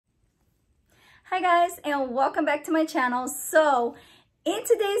Hi guys, and welcome back to my channel. So in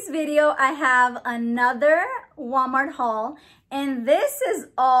today's video I have another Walmart haul, and this is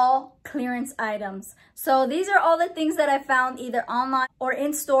all clearance items. So these are all the things that I found either online or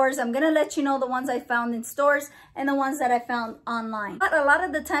in stores. I'm gonna let you know the ones I found in stores and the ones that I found online. But a lot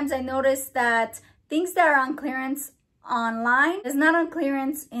of the times I noticed that things that are on clearance online is not on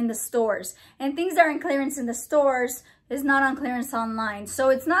clearance in the stores, and things that are on clearance in the stores is not on clearance online. So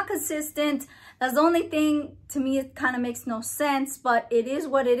it's not consistent. That's the only thing. To me, it kind of makes no sense, but it is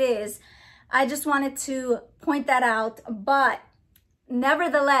what it is. I just wanted to point that out. But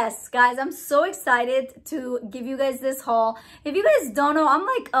nevertheless, guys, I'm so excited to give you guys this haul. If you guys don't know, I'm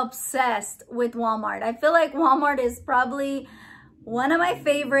like obsessed with Walmart. I feel like Walmart is probably one of my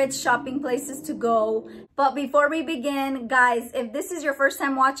favorite shopping places to go. But before we begin, guys, if this is your first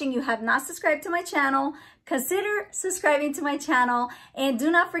time watching, you have not subscribed to my channel, consider subscribing to my channel, and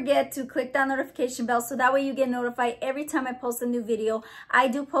do not forget to click that notification bell so that way you get notified every time I post a new video. I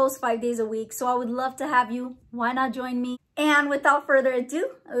do post 5 days a week, so I would love to have you. Why not join me? And without further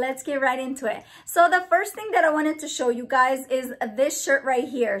ado, let's get right into it. So the first thing that I wanted to show you guys is this shirt right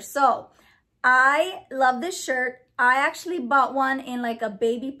here. So I love this shirt. I actually bought one in like a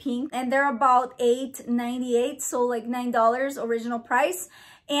baby pink, and they're about $8.98, so like $9 original price.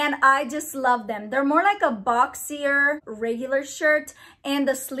 And I just love them. They're more like a boxier regular shirt, and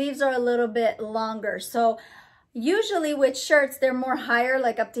the sleeves are a little bit longer. So usually with shirts, they're more higher,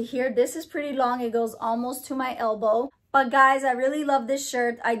 like up to here. This is pretty long. It goes almost to my elbow. But guys, I really love this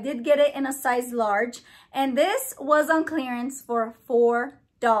shirt. I did get it in a size large, and this was on clearance for $4.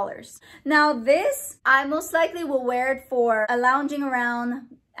 Now this, I most likely will wear it for lounging around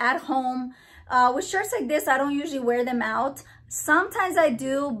at home. With shirts like this, I don't usually wear them out. Sometimes I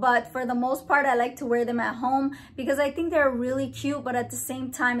do, but for the most part, I like to wear them at home because I think they're really cute, but at the same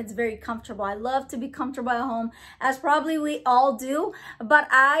time, it's very comfortable. I love to be comfortable at home, as probably we all do. But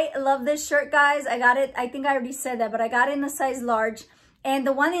I love this shirt, guys. I got it, I think I already said that, but I got it in a size large. And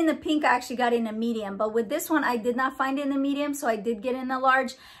the one in the pink, I actually got in a medium. But with this one, I did not find it in a medium, so I did get in a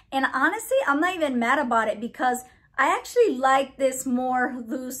large. And honestly, I'm not even mad about it because I actually like this more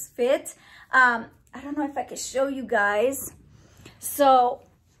loose fit. I don't know if I can show you guys. So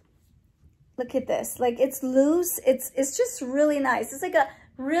look at this. Like, it's loose. It's just really nice. It's like a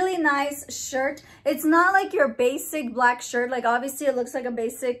really nice shirt. It's not like your basic black shirt. Like, obviously, it looks like a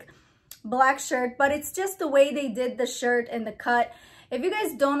basic black shirt, but it's just the way they did the shirt and the cut. If you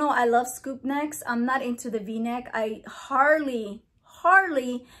guys don't know, I love scoop necks. I'm not into the V-neck. I hardly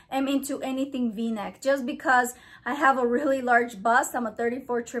am into anything V-neck just because I have a really large bust. I'm a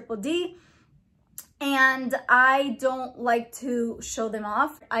 34 triple D, and I don't like to show them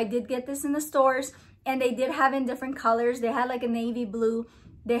off. I did get this in the stores, and they did have in different colors. They had like a navy blue.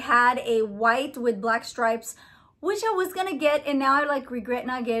 They had a white with black stripes, which I was gonna get, and now I like regret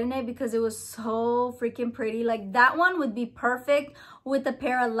not getting it because it was so freaking pretty. Like, that one would be perfect with a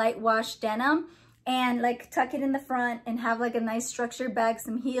pair of light wash denim and like tuck it in the front and have like a nice structured bag,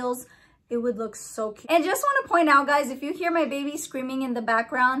 some heels. It would look so cute. And just want to point out, guys, if you hear my baby screaming in the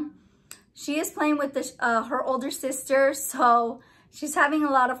background, she is playing with her older sister, so she's having a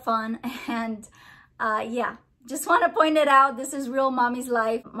lot of fun. And yeah, just want to point it out. This is real mommy's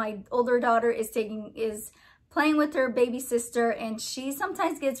life. My older daughter is playing with her baby sister, and she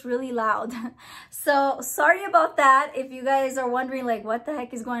sometimes gets really loud. So sorry about that. If you guys are wondering like what the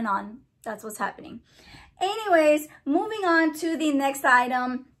heck is going on, that's what's happening. Anyways, moving on to the next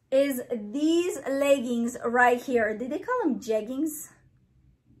item is these leggings right here. Did they call them jeggings?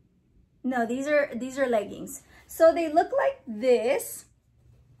 No, these are leggings. So they look like this,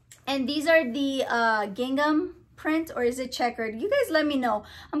 and these are the gingham print, or is it checkered? You guys let me know.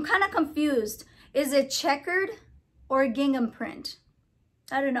 I'm kind of confused. Is it checkered or gingham print?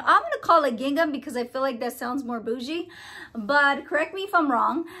 I don't know. I'm going to call it gingham because I feel like that sounds more bougie. But correct me if I'm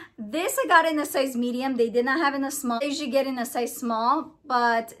wrong. This I got in a size medium. They did not have in a small. They usually get in a size small,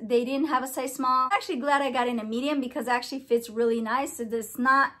 but they didn't have a size small. I'm actually glad I got in a medium because it actually fits really nice. It's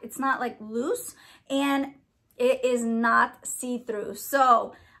not like loose, and it is not see-through.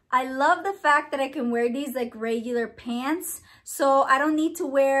 So I love the fact that I can wear these like regular pants. So I don't need to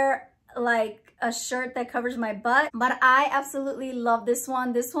wear like a shirt that covers my butt. But I absolutely love this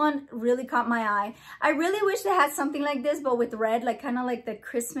one. This one really caught my eye. I really wish they had something like this, but with red, like kind of like the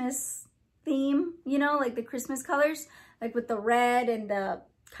Christmas theme, you know, like the Christmas colors, like with the red and the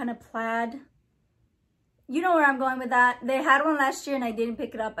kind of plaid. You know where I'm going with that. They had one last year and I didn't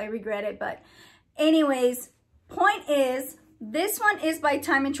pick it up. I regret it. But anyways, point is, this one is by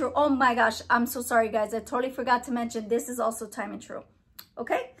Time and True. Oh my gosh, I'm so sorry, guys. I totally forgot to mention this is also Time and True.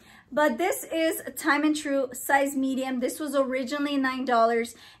 Okay, But this is Time and True size medium. This was originally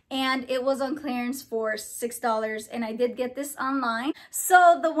 $9 and it was on clearance for $6, and I did get this online.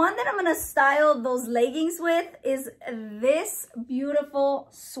 So the one that I'm gonna style those leggings with is this beautiful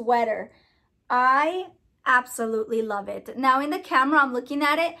sweater. I absolutely love it. Now in the camera, I'm looking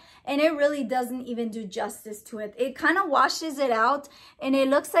at it and it really doesn't even do justice to it. It kind of washes it out and it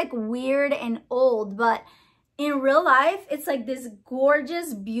looks like weird and old, but in real life, it's like this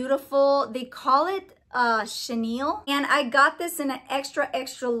gorgeous, beautiful, they call it chenille. And I got this in an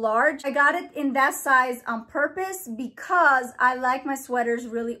extra large. I got it in that size on purpose because I like my sweaters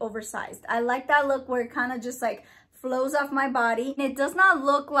really oversized. I like that look where it kind of just like flows off my body. And it does not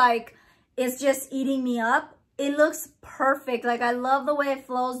look like it's just eating me up. It looks perfect. Like I love the way it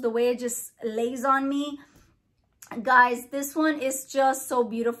flows, the way it just lays on me. Guys, this one is just so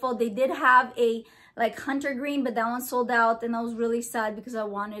beautiful. They did have a like hunter green, but that one sold out and I was really sad because I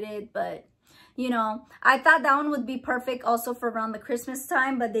wanted it. But you know, I thought that one would be perfect also for around the Christmas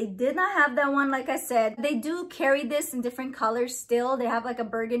time, but they did not have that one. Like I said, they do carry this in different colors still. They have like a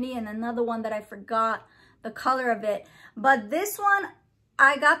burgundy and another one that I forgot the color of it. But this one,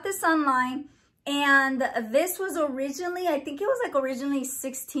 I got this online and this was originally, I think it was like originally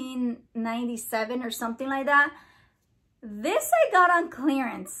 $16.97 or something like that. This I got on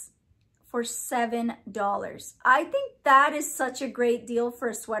clearance for $7. I think that is such a great deal for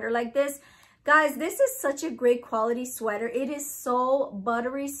a sweater like this. Guys, this is such a great quality sweater. It is so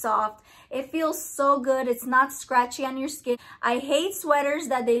buttery soft. It feels so good. It's not scratchy on your skin. I hate sweaters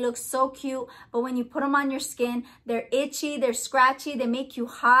that they look so cute, but when you put them on your skin, they're itchy, they're scratchy, they make you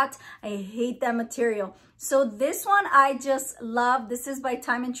hot. I hate that material. So this one I just love. This is by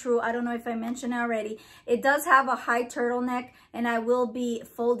Time and True. I don't know if I mentioned it already. It does have a high turtleneck and I will be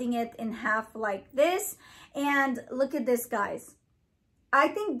folding it in half like this. And look at this, guys. I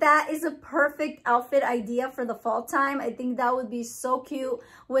think that is a perfect outfit idea for the fall time. I think that would be so cute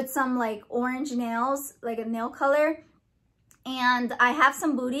with some like orange nails, like a nail color. And I have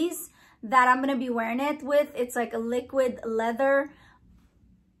some booties that I'm going to be wearing it with. It's like a liquid leather,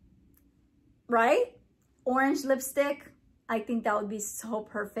 right? Orange lipstick. I think that would be so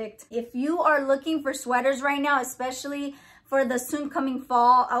perfect. If you are looking for sweaters right now, especially for the soon coming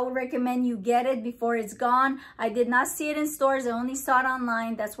fall, I would recommend you get it before it's gone. I did not see it in stores. I only saw it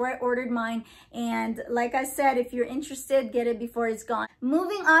online. That's where I ordered mine. And like I said, if you're interested, get it before it's gone.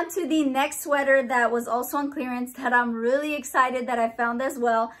 Moving on to the next sweater that was also on clearance that I'm really excited that I found as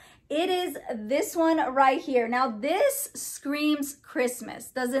well. It is this one right here. Now this screams Christmas,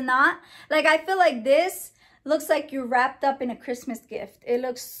 does it not? Like I feel like this looks like you're wrapped up in a Christmas gift. It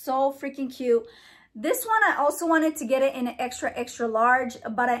looks so freaking cute. This one, I also wanted to get it in an extra large,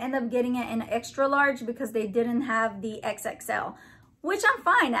 but I ended up getting it in an extra large because they didn't have the XXL, which I'm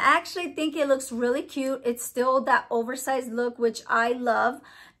fine. I actually think it looks really cute. It's still that oversized look, which I love.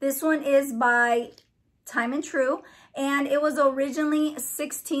 This one is by Time and True, and it was originally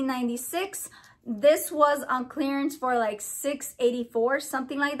 $16.96. This was on clearance for like $6.84,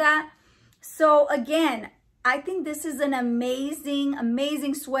 something like that. So again, I think this is an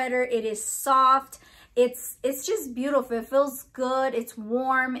amazing sweater. It is soft. It's just beautiful. It feels good. It's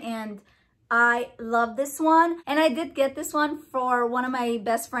warm and I love this one. And I did get this one for one of my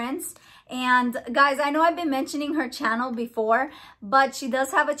best friends. And guys, I know I've been mentioning her channel before, but she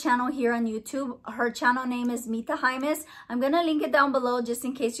does have a channel here on YouTube. Her channel name is Mita Jaimes. I'm going to link it down below just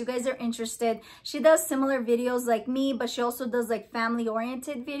in case you guys are interested. She does similar videos like me, but she also does like family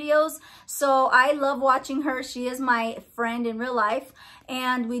oriented videos. So I love watching her. She is my friend in real life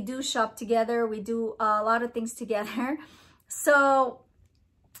and we do shop together. We do a lot of things together. So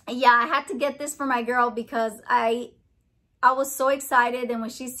yeah, I had to get this for my girl because I was so excited, and when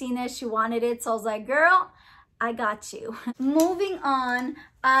she seen it, she wanted it. So I was like, girl, I got you. Moving on,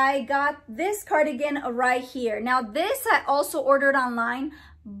 I got this cardigan right here. Now this I also ordered online,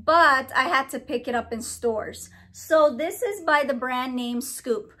 but I had to pick it up in stores. So this is by the brand name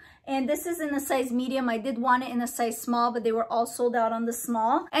Scoop. And this is in a size medium. I did want it in a size small, but they were all sold out on the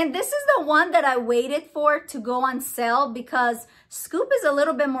small. And this is the one that I waited for to go on sale because Scoop is a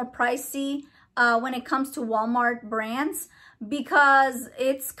little bit more pricey when it comes to Walmart brands, because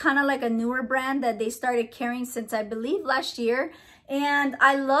it's kind of like a newer brand that they started carrying since I believe last year. And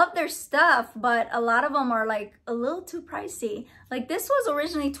I love their stuff, but a lot of them are like a little too pricey. Like this was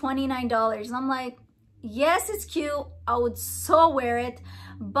originally $29 and I'm like, yes, it's cute. I would so wear it,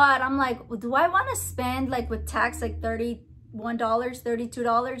 but I'm like, do I want to spend like with tax like $31,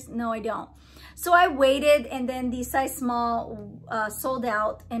 $32? No, I don't. So I waited, and then the size small sold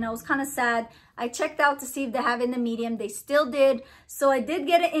out, and I was kind of sad. I checked out to see if they have it in the medium. They still did. So I did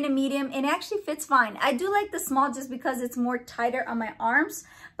get it in a medium and it actually fits fine. I do like the small just because it's more tighter on my arms,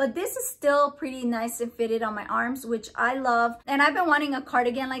 but this is still pretty nice and fitted on my arms, which I love. And I've been wanting a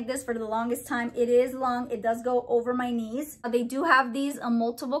cardigan like this for the longest time. It is long. It does go over my knees. They do have these in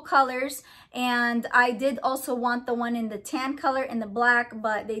multiple colors, and I did also want the one in the tan color and the black,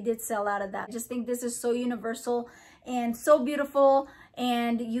 but they did sell out of that. I just think this is so universal and so beautiful,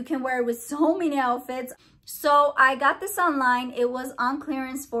 and you can wear it with so many outfits. So I got this online. It was on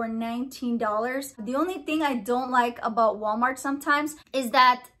clearance for $19. The only thing I don't like about Walmart sometimes is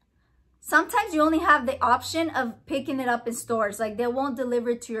that sometimes you only have the option of picking it up in stores. Like, they won't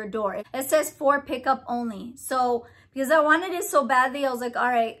deliver it to your door. It says for pickup only. So because I wanted it so badly, I was like, all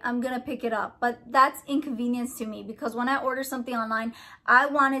right, I'm gonna pick it up. But that's inconvenience to me, because when I order something online, I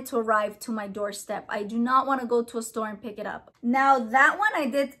want it to arrive to my doorstep. I do not want to go to a store and pick it up. Now that one I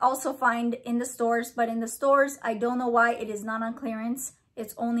did also find in the stores, but in the stores, I don't know why it is not on clearance.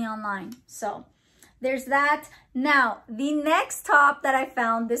 It's only online. So there's that. Now, the next top that I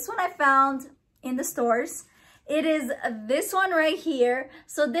found, this one I found in the stores. It is this one right here.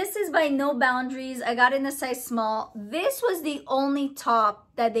 So this is by No Boundaries. I got it in a size small. This was the only top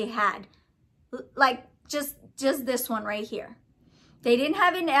that they had. Like, just this one right here. They didn't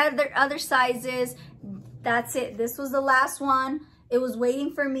have any other sizes. That's it. This was the last one. It was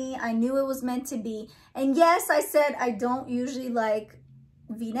waiting for me. I knew it was meant to be. And yes, I said I don't usually like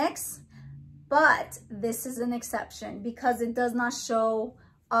V-necks, but this is an exception because it does not show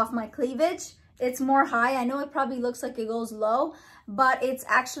off my cleavage. It's more high. I know it probably looks like it goes low, but it's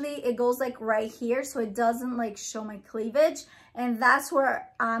actually, it goes like right here. So it doesn't like show my cleavage. And that's where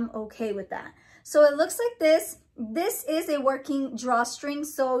I'm okay with that. So it looks like this. This is a working drawstring.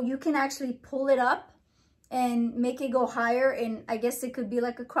 So you can actually pull it up and make it go higher. And I guess it could be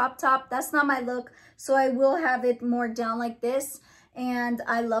like a crop top. That's not my look. So I will have it more down like this. And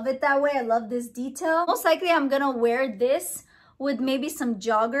I love it that way. I love this detail. Most likely I'm gonna wear this with maybe some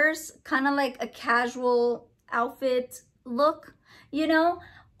joggers, kind of like a casual outfit look, you know?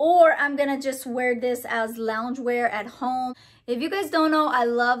 Or I'm gonna just wear this as loungewear at home. If you guys don't know, I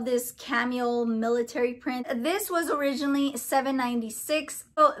love this Camo military print. This was originally $7.96.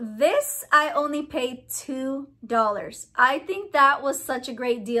 So this I only paid $2. I think that was such a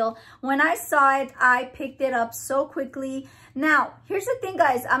great deal. When I saw it, I picked it up so quickly. Now, here's the thing,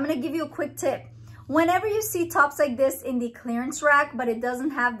 guys. I'm gonna give you a quick tip. Whenever you see tops like this in the clearance rack, but it doesn't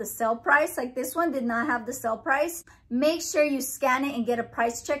have the sale price, like this one did not have the sale price, make sure you scan it and get a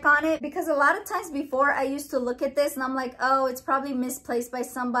price check on it. Because a lot of times before, I used to look at this and I'm like, oh, it's probably misplaced by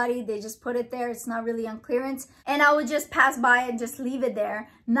somebody. They just put it there. It's not really on clearance. And I would just pass by and just leave it there,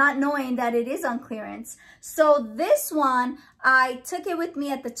 not knowing that it is on clearance. So this one, I took it with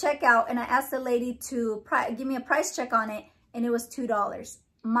me at the checkout and I asked the lady to give me a price check on it, and it was $2.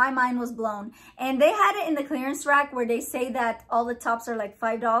 My mind was blown. And they had it in the clearance rack where they say that all the tops are like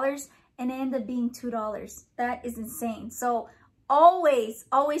 $5 and it ended up being $2. That is insane. So always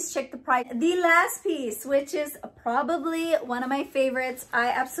check the price. The last piece, which is probably one of my favorites. I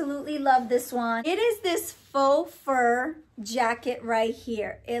absolutely love this one. It is this faux fur jacket right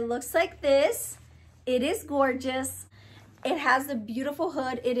here. It looks like this. It is gorgeous. It has a beautiful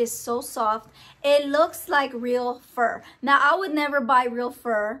hood. It is so soft. It looks like real fur. Now, I would never buy real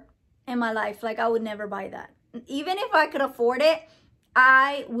fur in my life. Like, I would never buy that. Even if I could afford it,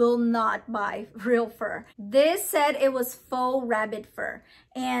 I will not buy real fur. This said it was faux rabbit fur,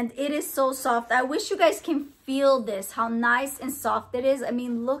 and it is so soft. I wish you guys can feel this, how nice and soft it is. I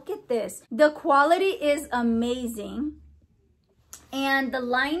mean, look at this. The quality is amazing. And the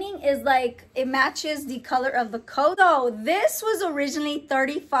lining is like, it matches the color of the coat. So this was originally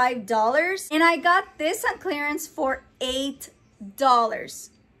 $35 and I got this on clearance for $8.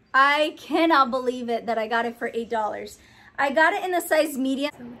 I cannot believe it that I got it for $8. I got it in the size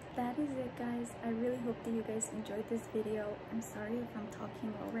medium. So that is it, guys. I really hope that you guys enjoyed this video. I'm sorry if I'm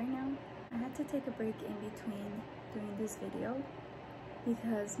talking low right now. I had to take a break in between doing this video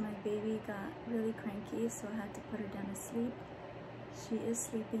because my baby got really cranky, so I had to put her down to sleep. She is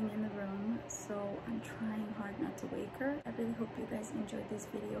sleeping in the room, so I'm trying hard not to wake her. I really hope you guys enjoyed this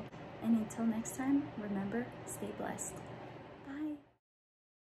video. And until next time, remember, stay blessed.